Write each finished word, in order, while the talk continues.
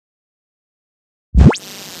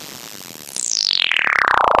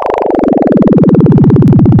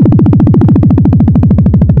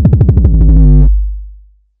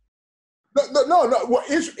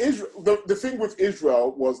Israel, the thing with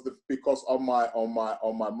Israel was because on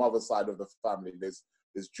my mother's side of the family, there's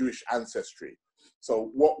Jewish ancestry.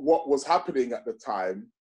 So what was happening at the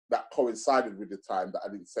time that coincided with the time that I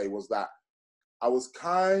didn't say was that I was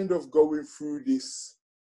kind of going through this.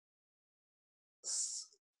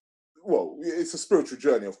 Well, it's a spiritual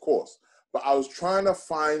journey, of course, but I was trying to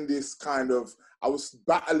find this kind of. I was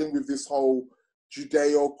battling with this whole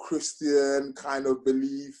Judeo-Christian kind of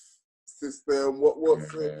belief system,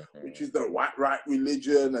 which is the right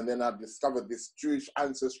religion, and then I discovered this Jewish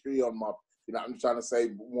ancestry on my, I'm trying to say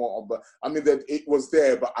more, but I mean that it was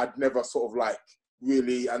there, but I'd never sort of like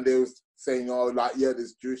really, and they was saying, oh, like, yeah,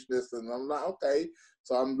 there's Jewishness, and I'm like, okay,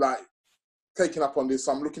 so I'm like taking up on this,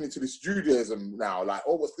 so I'm looking into this Judaism now, like,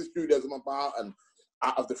 oh, what's this Judaism about? And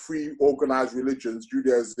out of the three organized religions,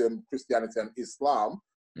 Judaism, Christianity, and Islam,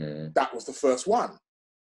 that was the first one.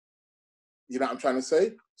 You know what I'm trying to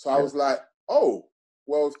say? So I was like, oh,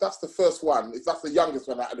 well, if that's the first one, if that's the youngest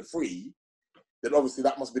one out of the three, then obviously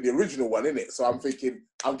that must be the original one, isn't it? So I'm thinking,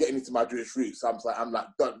 I'm getting into my Jewish roots. I'm like,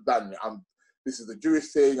 done. This is the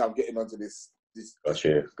Jewish thing. I'm getting onto this Got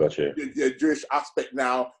you. Jewish aspect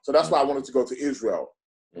now. So that's why I wanted to go to Israel.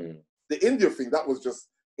 The India thing, it was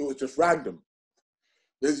just random.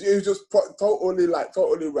 It was just totally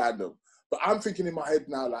random. But I'm thinking in my head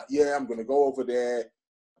now, like, yeah, I'm gonna go over there,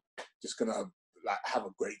 just gonna like have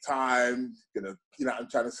a great time, gonna, I'm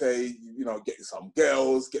trying to say, get some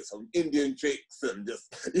girls, get some Indian chicks, and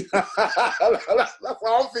just, that's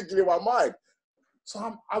what I'm thinking in my mind.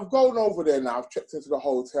 So I've gone over there now. I've checked into the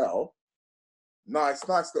hotel. Nice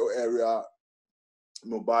little area,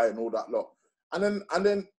 Mumbai and all that lot. And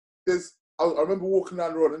then I remember walking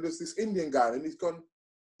down the road, and there's this Indian guy, and he's gone.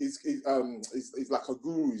 He's like a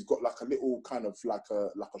guru. He's got like a little kind of like a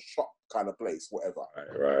shop kind of place, whatever.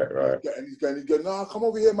 Right. And he's going, no, come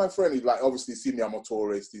over here, my friend. He's like, obviously seen me, I'm a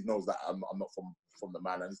tourist. He knows that I'm not from the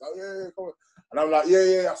man. And he's like, yeah, come on. And I'm like,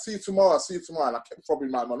 yeah, I'll see you tomorrow. And I kept fobbing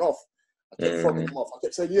my man off. I kept fobbing him off. I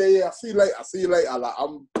kept saying, yeah, I'll see you later. Like,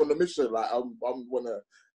 I'm on a mission. Like, I'm gonna,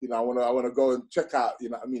 I wanna go and check out. You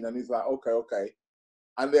know what I mean? And he's like, okay.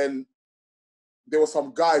 And then there were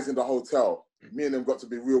some guys in the hotel. Me and them got to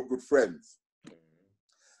be real good friends.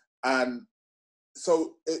 And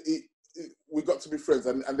so we got to be friends,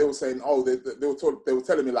 and they were saying, oh, they were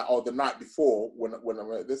telling me like, oh, the night before when I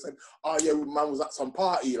went, they said, oh yeah, man was at some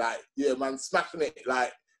party, like, yeah, man, smashing it,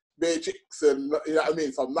 like, bare chicks, and you know what I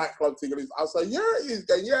mean, some nightclub thing. And I was like, yeah, he's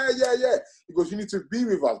going, yeah. He goes, you need to be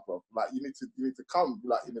with us, bro. Like, you need to come,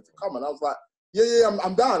 like, you need to come. And I was like, yeah,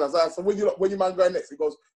 I'm down. I was like, so when you man going next? He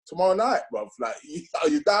goes, tomorrow night, bro. Like, are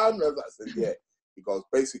you down? I said, yeah. He goes,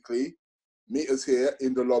 basically, meet us here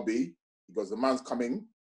in the lobby. He goes, the man's coming.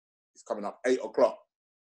 He's coming up 8 o'clock.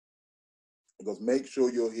 He goes, make sure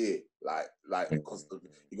you're here. Like, because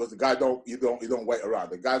he goes, the guy you don't wait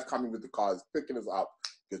around. The guy's coming with the cars, picking us up.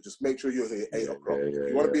 He goes, just make sure you're here 8 o'clock.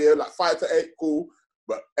 You want to be here like 5 to 8, cool.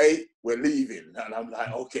 But 8, we're leaving. And I'm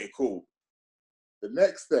like, okay, cool. The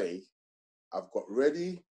next day, I've got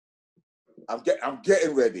ready. I'm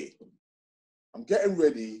getting ready.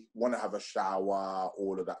 Want to have a shower,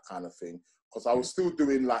 all of that kind of thing. Because I was still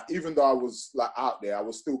doing, like, even though I was like out there, I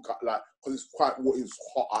was still like, because it's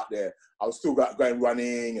hot out there. I was still going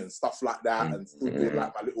running and stuff like that, and still doing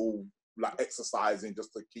like my little like exercising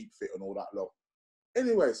just to keep fit and all that lot.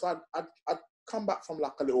 Anyway, so I'd come back from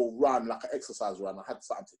like a little run, like an exercise run. I had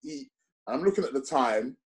something to eat, and I'm looking at the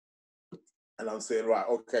time, and I'm saying, right,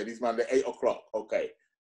 okay, these man, they're 8 o'clock, okay,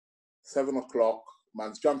 7 o'clock.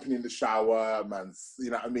 Man's jumping in the shower, man's,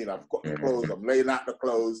 you know what I mean? I've got the clothes, I'm laying out the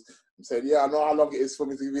clothes. I'm saying, yeah, I know how long it is for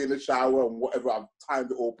me to be in the shower and whatever. I've timed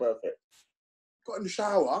it all perfect. Got in the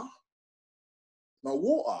shower, no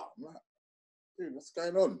water. I'm like, dude, what's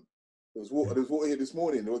going on? There's water here this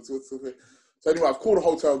morning. So anyway, I've called a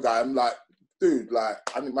hotel guy. I'm like, dude, like,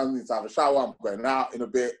 I think man needs to have a shower. I'm going out in a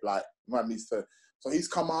bit. Like, man needs to. So he's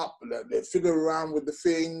come up, they're fiddling around with the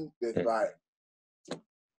thing. There's like,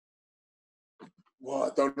 well, I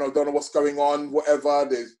don't know what's going on, whatever.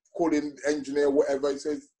 They're calling engineer, whatever. He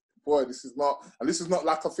says, boy, this is not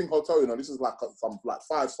like a thing hotel, this is like some like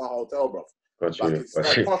 5-star hotel, bro. Like, it's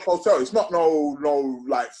like posh hotel. It's not no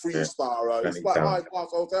like 3-star. It's like high class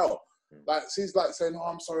hotel. Like, she's like saying, oh,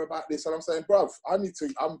 I'm sorry about this. And I'm saying, bruv, I'm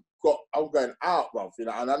going out, bruv, and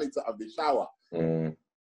I need to have the shower.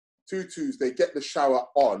 2-2s, they get the shower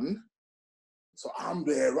on. So I'm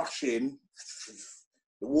there rushing.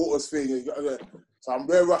 The water's thing. So I'm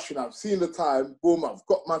there rushing. I'm seeing the time. Boom, I've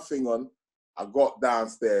got my thing on. I got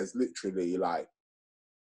downstairs literally like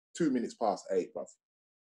 2 minutes past 8, bruv.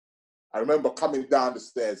 I remember coming down the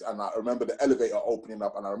stairs, and I remember the elevator opening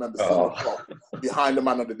up, and I remember seeing the clock behind the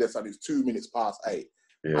man on the desk, and it's 2 minutes past 8.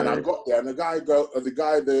 Yeah. And I got there, and the guy,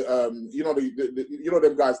 you know, you know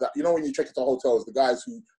them guys that, you know, when you check into hotels, the guys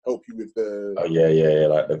who help you with the like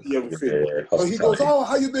the everything. So he goes, "Oh,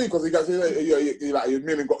 how you doing?" Because he goes, like,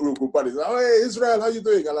 me and got real good buddies. Like, "Oh, hey, Israel, how you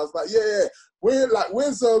doing?" And I was like, "Yeah.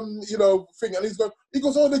 Where's you know, thing?" And he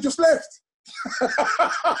goes, "Oh, they just left."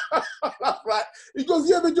 Like, he goes,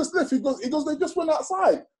 "Yeah, they just left." He goes, "They just went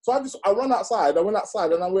outside." So I went outside,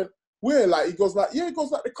 and I went, "Where?" Like, he goes, like,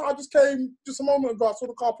 the car just came just a moment ago. I saw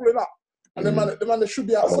the car pulling up. And the man, they should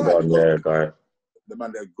be outside. Guy. The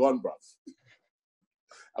man, they're gone, bruv.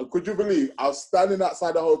 And could you believe, I was standing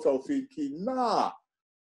outside the hotel thinking, nah.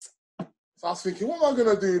 So I was thinking, what am I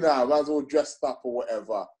going to do now? Man's all dressed up or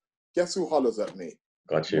whatever. Guess who hollers at me?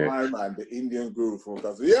 Got you. My man, the Indian guru from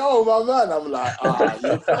Gaza. Yo, my man. I'm like,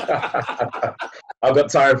 I've got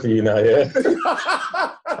time for you now, yeah?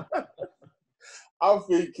 I'm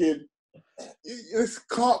thinking, this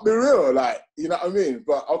can't be real, like, you know what I mean?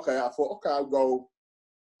 But okay, I thought, okay, I'll go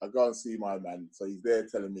and see my man. So he's there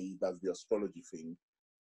telling me he does the astrology thing.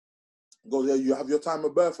 He goes, "Yeah, you have your time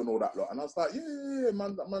of birth and all that lot." And I was like, yeah,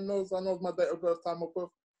 man, I knows my date of birth, time of birth.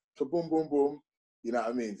 So boom, boom, boom. You know what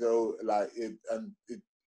I mean? So like,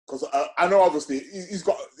 because I know obviously he's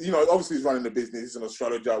got, you know, obviously he's running the business, he's an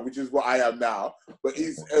astrologer, which is what I am now. But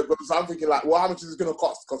so I'm thinking like, well, how much is it going to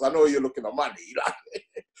cost? Because I know you're looking at money, like.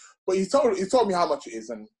 But he told me how much it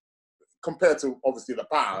is, and compared to obviously the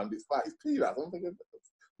pound, it's like, it's peanuts. I'm thinking,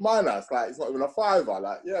 minus, like, it's not even a fiver.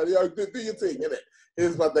 Like, yeah, do your thing, innit?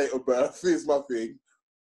 Here's my date of birth, here's my thing.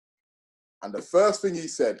 And the first thing he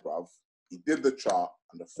said, bruv, he did the chart,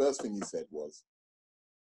 and the first thing he said was,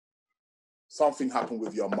 something happened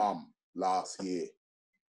with your mum last year.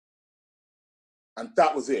 And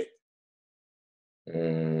that was it.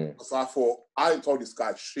 So I thought, I ain't told this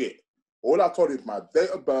guy shit. All I told him is my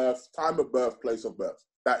date of birth, time of birth, place of birth.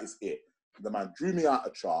 That is it. The man drew me out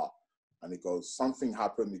a chart, and he goes, something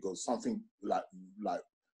happened. He goes, something like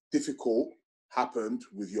difficult happened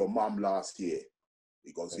with your mum last year.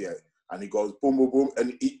 He goes, yeah. And he goes, boom, boom, boom.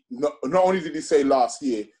 And he, not only did he say last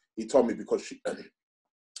year, he told me because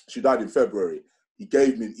she died in February. He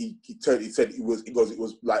gave me, he said it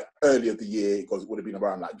was like earlier the year. It would have been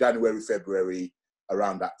around like January, February,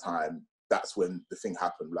 around that time. That's when the thing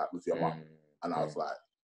happened, like with your mum. And I was like,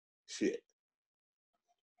 shit.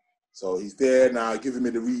 So he's there now, giving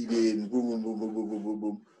me the reading, boom, boom, boom, boom, boom, boom, boom,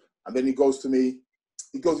 boom. And then he goes to me,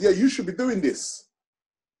 he goes, yeah, you should be doing this.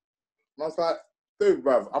 And I was like, dude,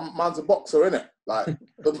 bruv, man's a boxer, innit? Like,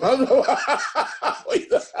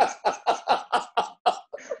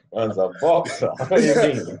 man's a boxer. What do you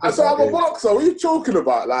mean? I said, I'm a boxer. What are you talking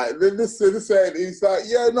about? Like, this saying, he's like,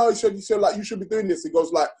 yeah, no, you should be doing this. He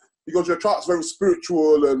goes, your chart's very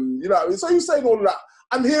spiritual, and you know. So he's saying all of that.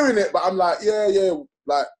 I'm hearing it, but I'm like, yeah,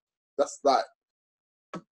 like that's like,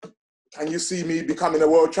 can you see me becoming a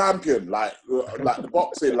world champion? Like the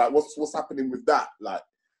boxing, like what's happening with that? Like,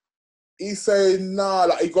 he's saying, nah,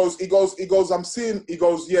 like he goes, I'm seeing, he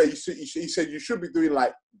goes, yeah, he said you should be doing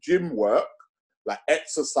like gym work, like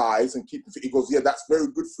exercise and keeping fit. He goes, yeah, that's very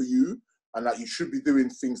good for you, and that you should be doing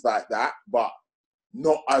things like that, but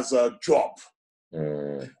not as a job.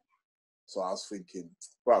 So I was thinking,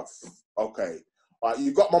 bruv, okay,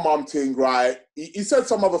 you got my mum thing right. He said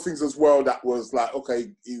some other things as well that was like,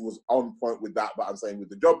 okay, he was on point with that, but I'm saying with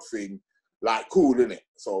the job thing, like, cool, innit?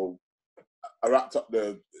 So I wrapped up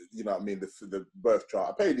the, you know what I mean, the birth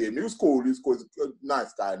chart. I paid him. He was cool. He's a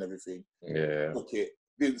nice guy and everything. Yeah. Took it.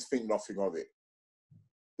 Didn't think nothing of it.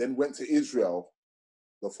 Then went to Israel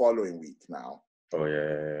the following week now. Oh,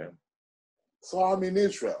 yeah. So I'm in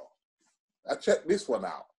Israel. I checked this one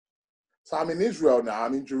out. So I'm in Israel now.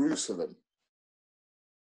 I'm in Jerusalem.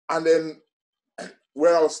 And then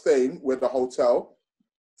where I was staying, where the hotel,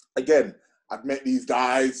 again, I'd met these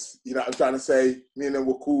guys, you know, I'm trying to say, me and them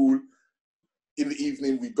were cool. In the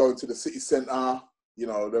evening, we'd go to the city centre, you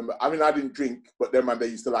know. I mean, I didn't drink, but them and they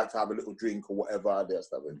used to like to have a little drink or whatever.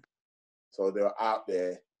 So they were out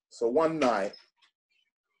there. So one night,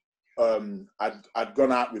 I'd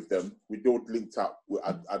gone out with them. We'd all linked up.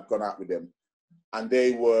 I'd gone out with them. And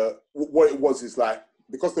they were, what it was is like,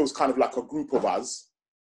 because there was kind of like a group of us,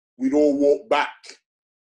 we'd all walk back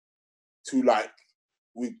to like,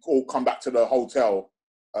 we'd all come back to the hotel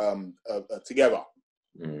together.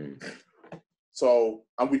 So,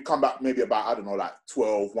 and we'd come back maybe about, I don't know, like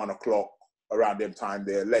 12, 1 o'clock, around them time.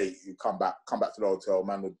 They're late. You come back to the hotel,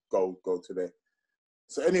 man would go to there.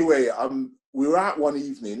 So anyway, we were out one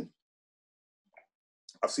evening.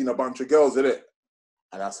 I've seen a bunch of girls in it.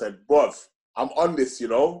 And I said, bruv, I'm on this, you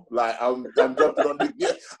know, like I'm jumping on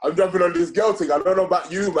this, I'm jumping on this girl thing. I don't know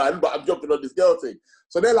about you, man, but I'm jumping on this girl thing.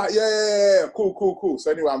 So they're like, yeah, cool.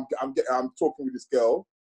 So anyway, I'm talking with this girl.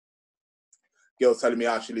 Girl telling me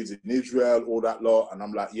how she lives in Israel, all that lot, and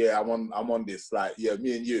I'm like, yeah, I'm on this, like, yeah,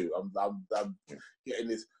 me and you, I'm getting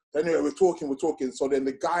this. So anyway, we're talking. So then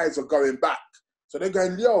the guys are going back. So they're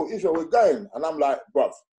going, yo, Israel, we're going, and I'm like,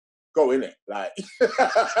 bruv, go in it, like.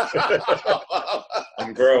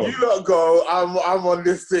 I'm grown. You lot go. I'm on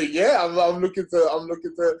this thing, yeah. I'm looking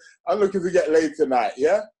to get laid tonight,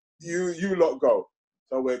 yeah. You lot go.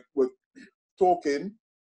 So we're talking.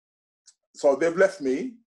 So they've left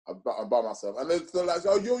me. I'm by myself, and they're like,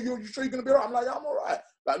 "Oh, you sure you're gonna be alright?" I'm like, yeah, "I'm alright."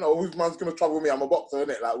 Like, no, who's man's gonna trouble me? I'm a boxer,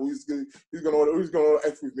 innit? Like, who's gonna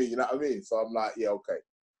F with me? You know what I mean? So I'm like, yeah, okay.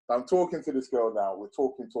 So I'm talking to this girl now. We're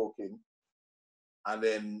talking, and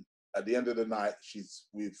then at the end of the night, she's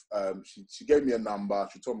with she gave me a number.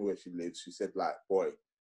 She told me where she lives. She said, like, boy,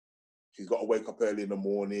 she's got to wake up early in the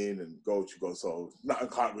morning and go. She goes, so nothing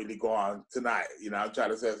can't really go on tonight. You know, I'm trying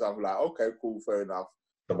to say something like, okay, cool, fair enough.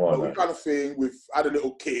 But we kind of thing, we've had a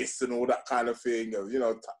little kiss and all that kind of thing, you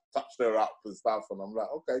know, touched her up and stuff. And I'm like,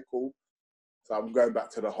 okay, cool. So I'm going back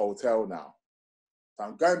to the hotel now.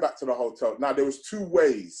 Now, there was 2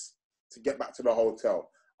 ways to get back to the hotel.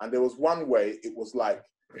 And there was one way, it was like,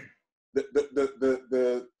 there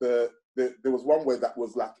was one way that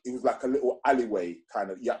was like, it was like a little alleyway kind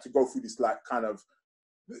of, you had to go through this like kind of,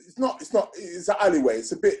 it's an alleyway.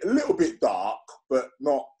 It's a little bit dark, but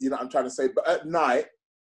not, you know what I'm trying to say. But at night,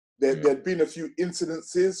 there'd been a few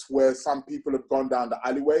incidences where some people had gone down the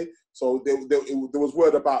alleyway. So there was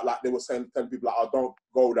word about, like, they were telling people, like, oh, don't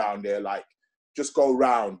go down there, like, just go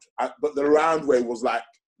round. But the round way was like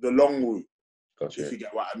the long route, Gotcha. if you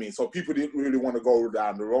get what I mean. So people didn't really want to go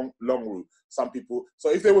down the long route. Some people.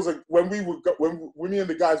 So if there was when me and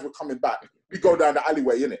the guys were coming back, we go down the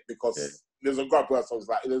alleyway, innit? Because there's a group of us. So it's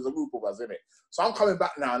like there's a group of us, innit? So I'm coming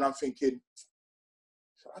back now, and I'm thinking,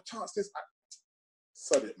 should I chance this?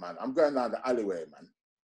 Sod it, man. I'm going down the alleyway, man.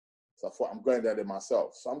 So I thought, I'm going down there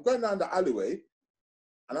myself. So I'm going down the alleyway,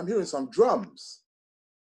 and I'm hearing some drums.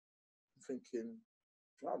 I'm thinking,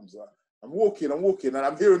 drums? I'm walking, and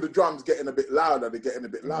I'm hearing the drums getting a bit louder. They're getting a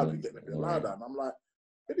bit louder, And I'm like,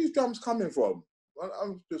 where are these drums coming from?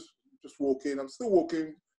 I'm just walking. I'm still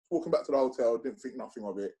walking back to the hotel. Didn't think nothing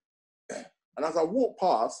of it. And as I walk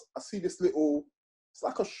past, I see this little,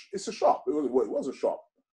 it's a shop. It was a shop.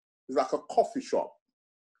 It's like a coffee shop.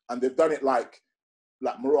 And they've done it like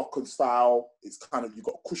Moroccan style. It's kind of, you've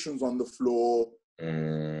got cushions on the floor.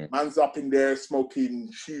 Man's up in there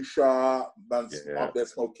smoking shisha. Man's up there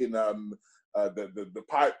smoking the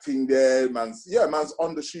pipe thing there. Man's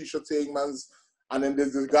on the shisha thing. And then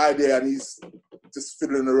there's this guy there, and he's just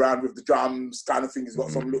fiddling around with the drums kind of thing. He's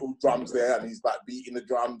got some little drums there, and he's like beating the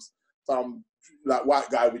drums. Some like white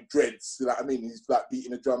guy with dreads, you know what I mean? He's like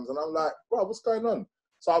beating the drums, and I'm like, bro, what's going on?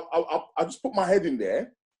 So I just put my head in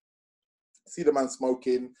there. See the man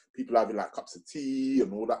smoking, people having like cups of tea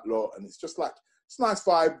and all that lot, and it's just like, it's a nice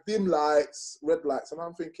vibe, dim lights, red lights, and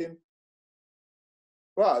I'm thinking,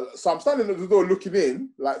 well, so I'm standing at the door looking in,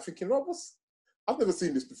 like thinking, well, I've never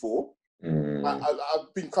seen this before.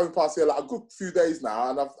 I've been coming past here like a good few days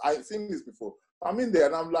now, and I ain't seen this before. I'm in there,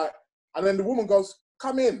 and I'm like, and then the woman goes,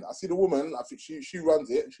 come in. I see the woman, I think she runs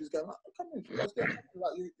it, and she's going, come in. She goes, yeah,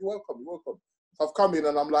 like, you're welcome. So I've come in,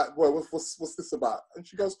 and I'm like, boy, what's this about? And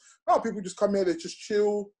she goes, no, people just come here, they just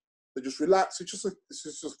chill, they just relax. It's just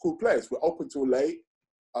a cool place. We're open till late.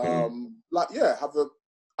 Like, yeah, have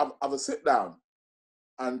a sit down.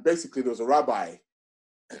 And basically, there was a rabbi.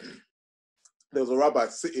 There was a rabbi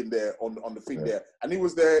sitting there on the thing there, and he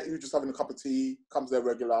was there. He was just having a cup of tea. Comes there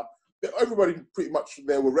regular. Everybody pretty much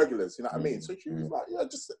there were regulars. You know what I mean? So she was like, yeah,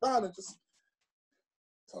 just sit down and just.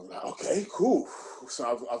 So I was like, okay, cool.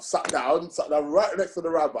 So I've sat down right next to the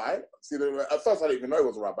rabbi. See, at first I didn't even know he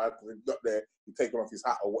was a rabbi because he got there, he'd taken off his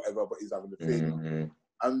hat or whatever, but he's having the thing.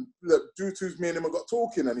 And look, due to me and him, I got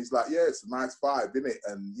talking, and he's like, yeah, it's a nice vibe, innit?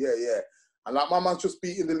 And yeah. And like my man's just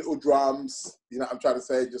beating the little drums, you know what I'm trying to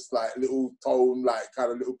say? Just like a little tone, like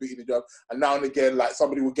kind of little beating the drum. And now and again, like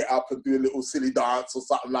somebody would get up and do a little silly dance or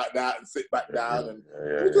something like that and sit back down. And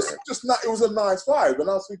it was a nice vibe. And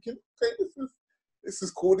I was thinking, okay, this is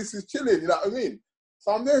cool, this is chilling, you know what I mean?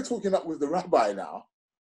 So I'm there talking up with the rabbi now.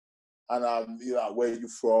 And you know, where are you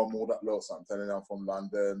from, all that lot. So I'm telling him I'm from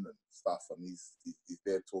London and stuff. And he's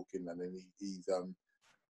there talking, and then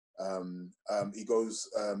he goes,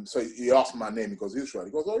 so he asked my name, he goes, Israel.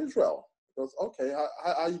 He goes, oh, Israel. He goes, okay,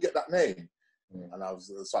 how you get that name? And I telling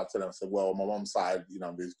him, I said, well, on my mom's side, you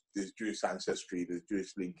know, there's Jewish ancestry, there's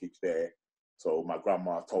Jewish linkage there. So my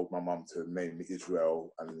grandma told my mum to name me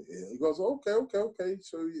Israel, and he goes, okay.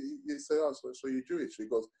 So you say, oh, so you're Jewish? He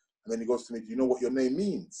goes, and then he goes to me, do you know what your name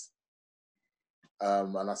means?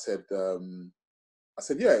 And I said,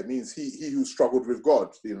 yeah, it means he who struggled with God.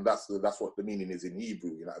 You know, that's what the meaning is in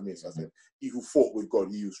Hebrew. You know what I mean? So I said, he who fought with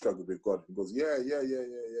God, he who struggled with God. He goes, yeah.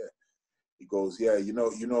 He goes, yeah, you know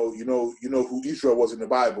who Israel was in the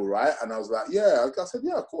Bible, right? And I was like, yeah. I said,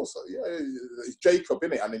 yeah, of course, yeah, it's Jacob,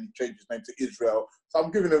 innit? And then he changed his name to Israel. So I'm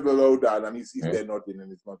giving him the lowdown, and he's there nodding, and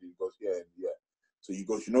he's nodding. He goes, yeah. So he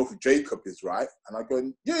goes, you know who Jacob is, right? And I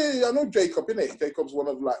go, yeah, I know Jacob, innit? Jacob's one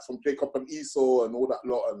of from Jacob and Esau and all that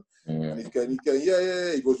lot. And he's going,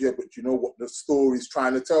 yeah. He goes, yeah, but you know what the story's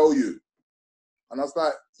trying to tell you? And I was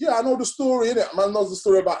like, yeah, I know the story, innit? Man knows the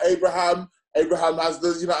story about Abraham. Abraham has the,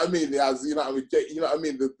 you know what I mean? He has, you know what I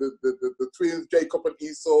mean? The twins, Jacob and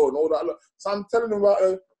Esau and all that. So I'm telling him about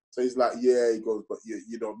it. So he's like, yeah. He goes, but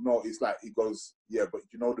you don't know. It's like, he goes, yeah, but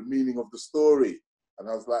you know the meaning of the story. And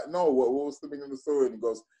I was like, no, what was the meaning of the story? And he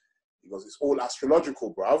goes, it's all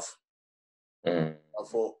astrological, bruv. I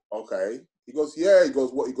thought, okay. He goes, yeah. He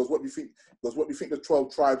goes, what do you think? He goes, what do you think the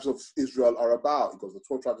 12 tribes of Israel are about? He goes, the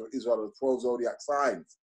 12 tribes of Israel are the 12 zodiac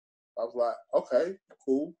signs. I was like, okay,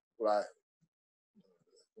 cool. Like,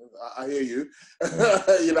 I hear you.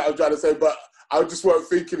 You know what I'm trying to say, but I just weren't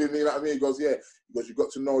thinking, you know what I mean? He goes, yeah. He goes, you've got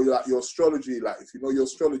to know like your astrology. Like, if you know your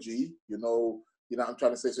astrology, you know what I'm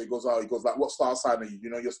trying to say. So he goes, like, what star sign are you? You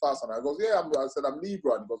know your star sign? I goes, yeah. I said, I'm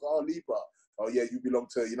Libra. And he goes, oh, Libra. Oh, yeah, you belong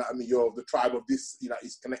to, you know what I mean? You're of the tribe of this, you know,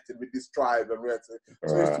 he's connected with this tribe. And we're so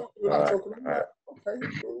he's talking, I'm like, okay,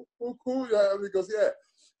 cool. Yeah, and he goes, yeah.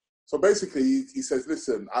 So basically, he says,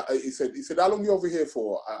 listen, he said, how long are you over here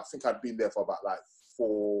for? I think I'd been there for about like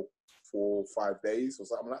 4 or 5 days or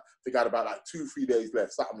something like that. I think I had about like 2-3 days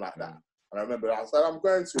left, something like that. And I remember I said, I'm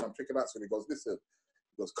going soon, I'm checking out soon. He goes, listen,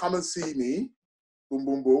 he goes, come and see me. Boom,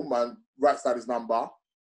 boom, boom. Man writes down his number,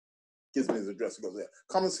 gives me his address. He goes, yeah,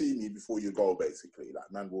 come and see me before you go, basically. Like,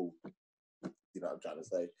 man will, you know what I'm trying to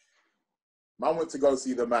say. Man went to go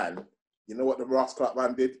see the man. You know what the rascal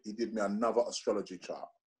man did? He did me another astrology chart.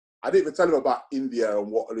 I didn't even tell him about India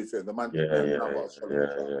and what everything. The man did me another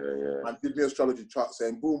astrology chart. Man did me astrology chart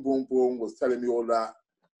saying boom, boom, boom, was telling me all that.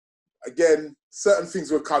 Again, certain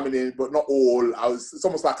things were coming in, but not all. It's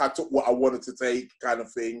almost like I took what I wanted to take kind of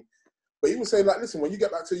thing. But he was saying, like, listen, when you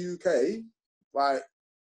get back to the UK, like,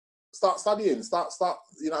 start studying, start,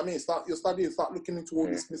 you know what I mean? Start your studying, start looking into all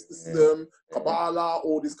this mysticism, Kabbalah,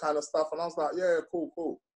 all this kind of stuff. And I was like, yeah,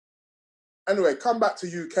 cool. Anyway, come back to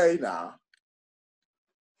UK now.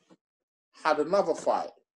 Had another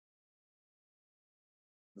fight.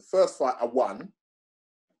 The first fight I won,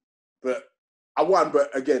 but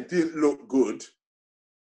again, didn't look good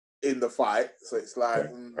in the fight. So it's like,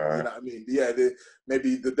 you know what I mean? Yeah,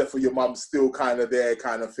 maybe the death of your mum's still kind of there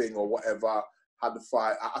kind of thing or whatever. Had the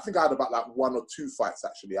fight. I think I had about like 1 or 2 fights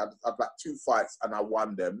actually. I had like 2 fights and I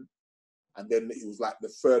won them. And then it was like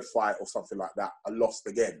the 3rd fight or something like that. I lost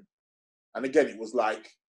again. And again, it was like,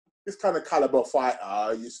 this kind of caliber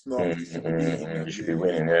fighter, you should be beating. You should be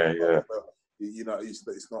winning, yeah. You know,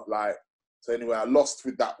 it's not like... So anyway, I lost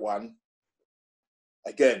with that one.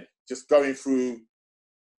 Again, just going through,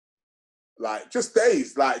 like, just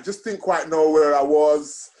days. Like, just didn't quite know where I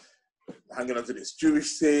was. Hanging on to this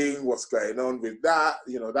Jewish thing. What's going on with that?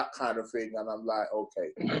 You know, that kind of thing. And I'm like,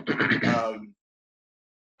 okay.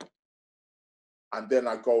 And then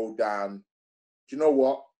I go down. Do you know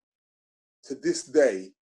what? To this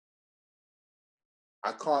day,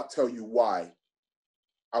 I can't tell you why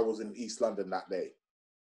I was in East London that day.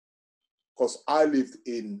 Because I lived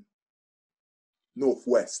in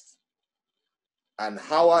Northwest. And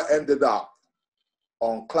how I ended up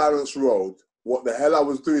on Clarence Road, what the hell I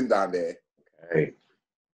was doing down there,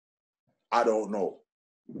 I don't know.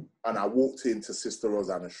 And I walked into Sister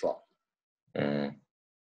Rosanna's shop. And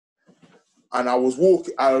I was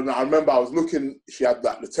walking, I remember I was looking, she had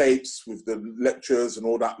like the tapes with the lectures and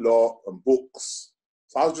all that lot and books.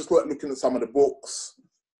 So I was just looking at some of the books.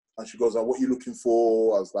 And she goes, what are you looking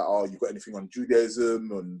for? I was like, oh, you got anything on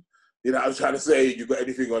Judaism? And, you know, I was trying to say, you got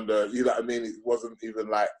anything on the, you know what I mean? It wasn't even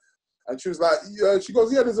like, and she was like, yeah, she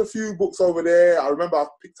goes, yeah, there's a few books over there. I remember I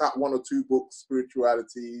picked out 1 or 2 books,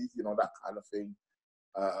 spirituality, you know, that kind of thing.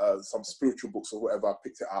 Some spiritual books or whatever. I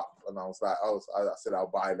picked it up and I was like, I said,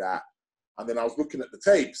 I'll buy that. And then I was looking at the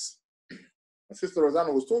tapes and Sister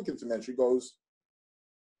Rosanna was talking to me and she goes,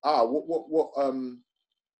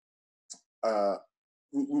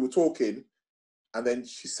 we were talking and then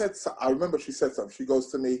she said, I remember she said something. She goes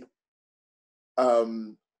to me,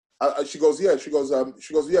 she goes, yeah,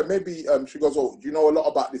 maybe, she goes, oh, do you know a lot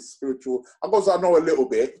about this spiritual? I goes, I know a little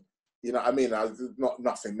bit. you know what I mean? Not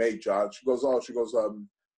nothing major. And she goes,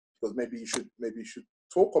 maybe you should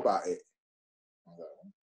talk about it. I'm like,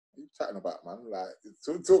 what are you chatting about, man? Like,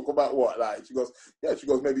 talk about what? Like, she goes,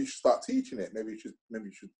 maybe you should start teaching it. Maybe you should,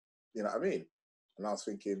 you know what I mean? And I was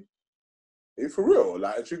thinking, are you for real?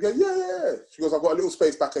 Like, and she goes, yeah. She goes, I've got a little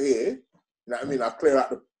space back here. You know what I mean? I'll clear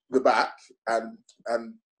out the back and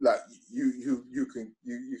like you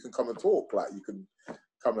can come and talk. Like, you can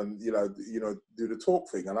come and you know do the talk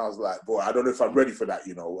thing. And I was like, boy, I don't know if I'm ready for that,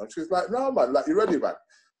 you know. And she's like, no, man, like, you're ready, man.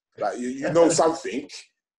 Like, you know something.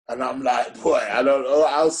 And I'm like, boy, I don't know.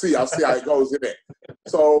 I'll see how it goes, innit?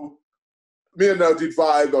 So me and her did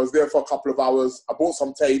vibe. I was there for a couple of hours. I bought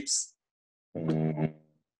some tapes. Like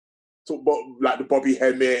the Bobby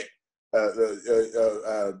Hemmett,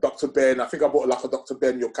 Dr. Ben. I think I bought like a Dr.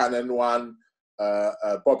 Ben Buchanan one,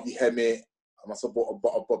 Bobby Hemmett. I must have bought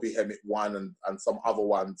a Bobby Hemmett one and some other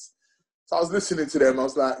ones. So I was listening to them. I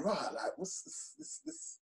was like, right, like, what's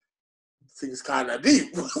this thing's kind of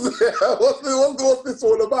deep. what's this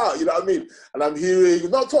all about? You know what I mean? And I'm hearing,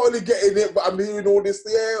 not totally getting it, but I'm hearing all this,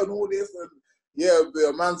 and all this, and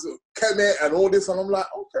the man's Kemet and all this, and I'm like,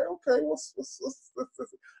 okay, what's this?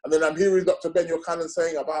 And then I'm hearing Dr. Ben Buchanan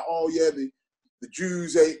saying about, the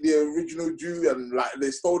Jews ain't the original Jew, and like they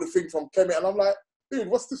stole the thing from Kemet, and I'm like, dude,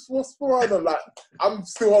 what's going on? Like, I'm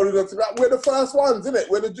still holding on to that. We're the first ones, innit?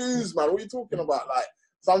 We're the Jews, man. What are you talking about? Like,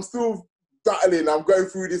 so I'm still battling. I'm going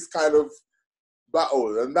through this kind of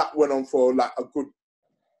battle, and that went on for like a good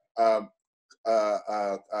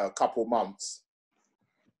couple months.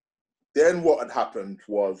 Then what had happened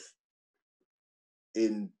was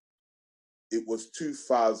it was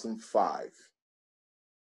 2005,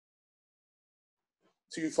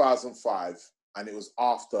 and it was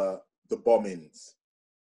after the bombings,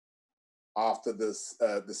 after the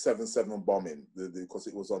 7/7 bombing, because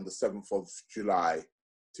it was on the 7th of July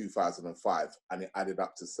 2005, and it added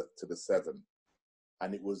up to the 7.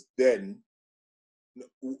 And it was then,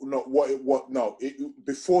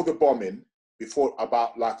 before the bombing,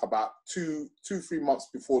 about 2-3 months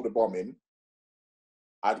before the bombing,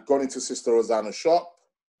 I'd gone into Sister Rosanna's shop,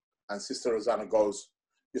 and Sister Rosanna goes,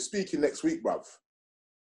 "You're speaking next week, bruv."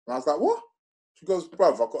 And I was like, "What?" She goes,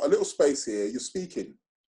 "Bruv, I've got a little space here, you're speaking."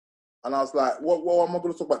 And I was like, what am I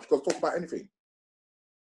going to talk about? She goes, "Talk about anything."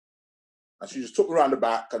 And she just took me around the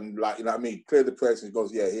back and, like, you know what I mean, cleared the place, and she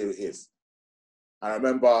goes, "Yeah, here it is." And I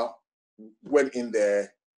remember, went in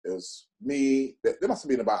there, there was me, there must have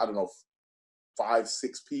been about, I don't know,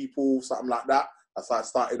 5-6 people, something like that. That's how I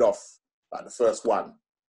started off, like the first one.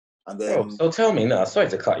 And then... So tell me now, sorry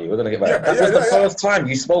to cut you, we're going to get back. That was the first time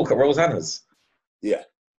you spoke at Rosanna's? Yeah.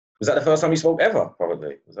 Was that the first time you spoke ever,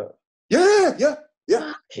 probably? Was that? Yeah.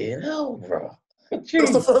 Fucking hell, bro. That's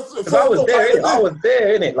the first I was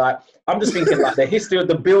there, innit? Like, I'm just thinking, like, the history of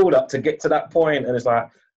the build-up to get to that point, and it's like,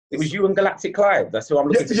 it was you and Galactic Clive. That's who I'm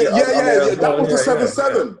looking to get. That was the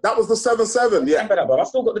 7/7. That was the 7/7. Yeah. Remember that, bro? I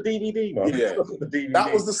still got the DVD, man. Yeah.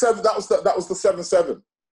 That was the 7. That was the 7/7.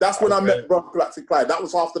 That's when I met Bro Galactic Clive. That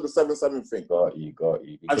was after the 7/7 thing. Got you.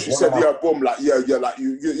 And she said, "Yeah, boom, like, like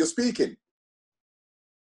you're speaking."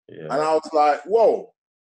 Yeah. And I was like, "Whoa!"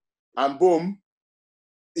 And boom,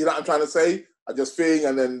 you know what I'm trying to say? I just think,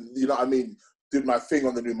 and then, you know what I mean, did my thing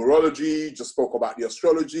on the numerology, just spoke about the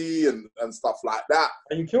astrology and stuff like that.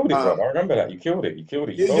 And you killed it, bro. I remember that. You killed it. Yeah. You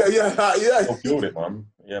killed it, man.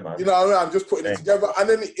 Yeah, man. You know what I mean? I'm just putting it together. And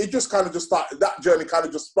then it just kind of just started, that journey kind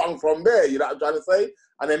of just sprung from there, you know what I'm trying to say?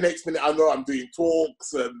 And then next minute, I know I'm doing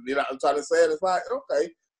talks and, you know what I'm trying to say? And it's like, okay,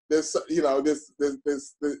 there's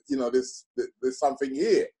something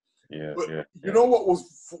here. Yeah, but you know what was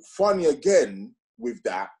funny again with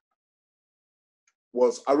that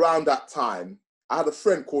was around that time, I had a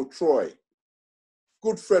friend called Troy,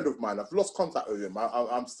 good friend of mine. I've lost contact with him.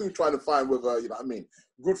 I'm still trying to find whether, you know what I mean,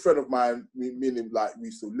 good friend of mine, me and him, like, we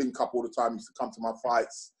used to link up all the time, he used to come to my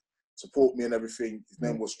fights, support me and everything. His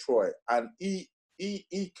name was Troy. And he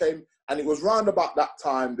came, and it was round about that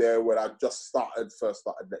time there when I just first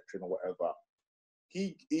started lecturing or whatever.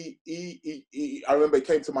 I remember he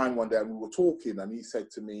came to mine one day and we were talking, and he said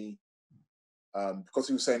to me, because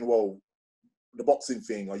he was saying, well, the boxing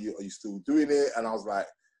thing, are you still doing it? And I was like,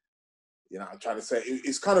 you know, I'm trying to say,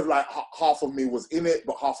 it's kind of like half of me was in it,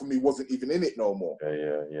 but half of me wasn't even in it no more.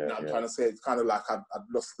 Yeah. You know, I'm trying to say, it's kind of like I'd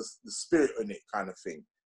lost the spirit in it kind of thing.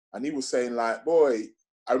 And he was saying, like, boy,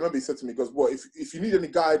 I remember he said to me, he goes, boy, if you need any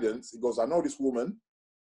guidance, he goes, I know this woman.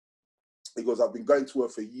 He goes, I've been going to her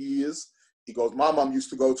for years. He goes, my mum used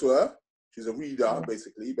to go to her. She's a reader,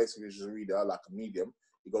 basically. Basically, she's a reader, like a medium.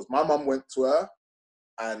 He goes, my mum went to her,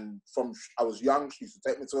 and from I was young, she used to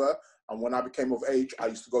take me to her. And when I became of age, I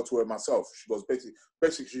used to go to her myself. She goes,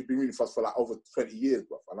 basically she's been reading for us for like over 20 years,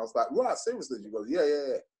 bro. And I was like, right, seriously? She goes,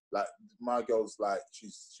 yeah. Like, my girl's like,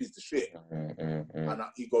 she's the shit. And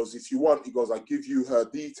he goes, if you want, he goes, I'll give you her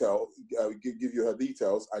details, give you her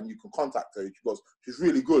details, and you can contact her. She goes, she's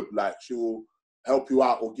really good. Like, she will help you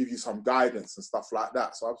out or give you some guidance and stuff like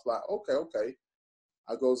that. So I was like, okay.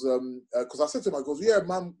 I goes, because I said to him, I goes, yeah,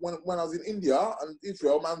 man, when I was in India and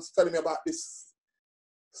Israel, man's telling me about this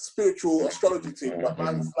spiritual astrology thing, but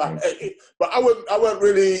man's like, but I weren't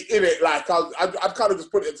really in it. Like, I'd kind of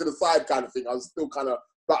just put it to the side kind of thing. I was still kind of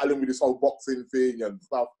battling with this whole boxing thing and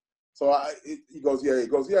stuff. So he goes,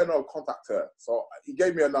 yeah, no, contact her. So he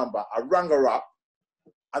gave me a number. I rang her up,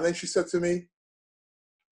 and then she said to me,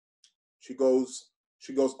 she goes,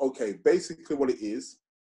 okay, basically what it is,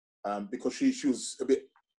 because she was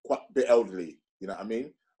quite a bit elderly, you know what I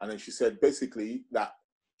mean? And then she said basically that,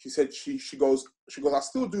 she said she goes, I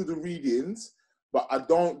still do the readings, but I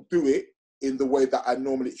don't do it in the way that I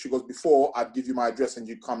normally, she goes, before I'd give you my address and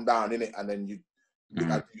you'd come down in it and then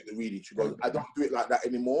I'd do the reading. She goes, I don't do it like that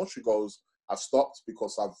anymore. She goes, I've stopped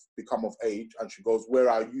because I've become of age. And she goes, where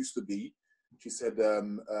I used to be, she said,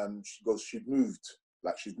 she goes, she's moved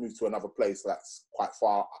to another place that's quite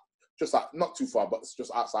far, just like, not too far, but it's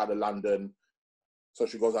just outside of London. So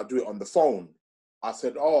she goes, I do it on the phone. I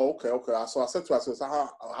said, oh, okay. So I said to her, so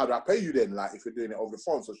how do I pay you then? Like, if you're doing it over the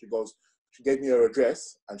phone? So she goes, she gave me her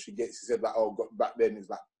address, and she said that, back then it's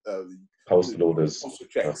like postal orders. Postal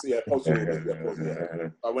checks, postal orders. Yeah.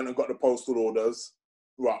 I went and got the postal orders,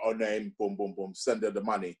 write her name, boom, send her the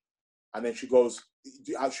money. And then she goes,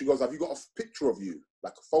 have you got a picture of you,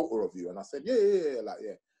 like a photo of you? And I said, yeah.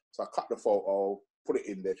 So I cut the photo, put it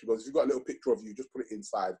in there. She goes, if you've got a little picture of you, just put it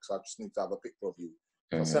inside, because I just need to have a picture of you.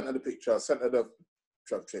 So I sent her the picture, I sent her the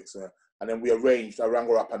drug checks, and then I rang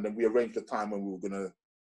her up, and then we arranged the time when we were going to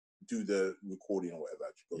do the recording or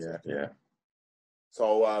whatever. She goes, yeah.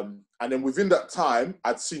 So, and then within that time,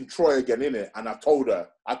 I'd seen Troy again in it, and I told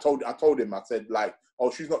him, I said, like,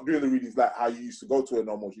 oh, she's not doing the readings like how you used to go to her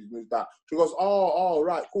no more. She's moved out. She goes, oh,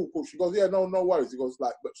 right, cool. She goes, yeah, no worries. He goes,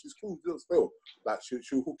 like, but she's cool still. Like,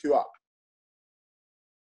 she'll hook you up.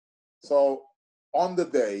 So on the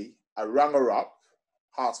day, I rang her up,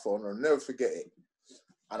 house phone, I'll never forget it.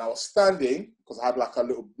 And I was standing, because I had like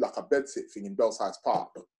a bed sit thing in Belsize Park.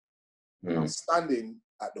 And I was standing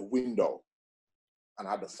at the window, and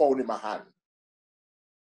I had the phone in my hand.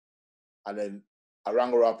 And then I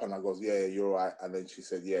rang her up, and I goes, yeah, you're right. And then she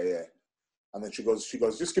said, yeah. And then she goes,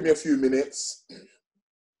 just give me a few minutes,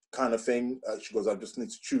 kind of thing. She goes, I just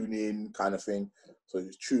need to tune in, kind of thing. So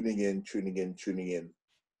just tuning in.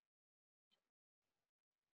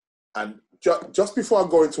 And just before I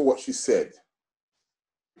go into what she said,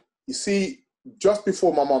 you see, just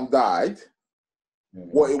before my mom died,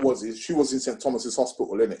 what it was is she was in St. Thomas's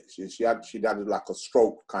Hospital, innit? She had like a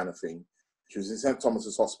stroke kind of thing. She was in St.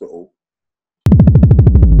 Thomas's Hospital,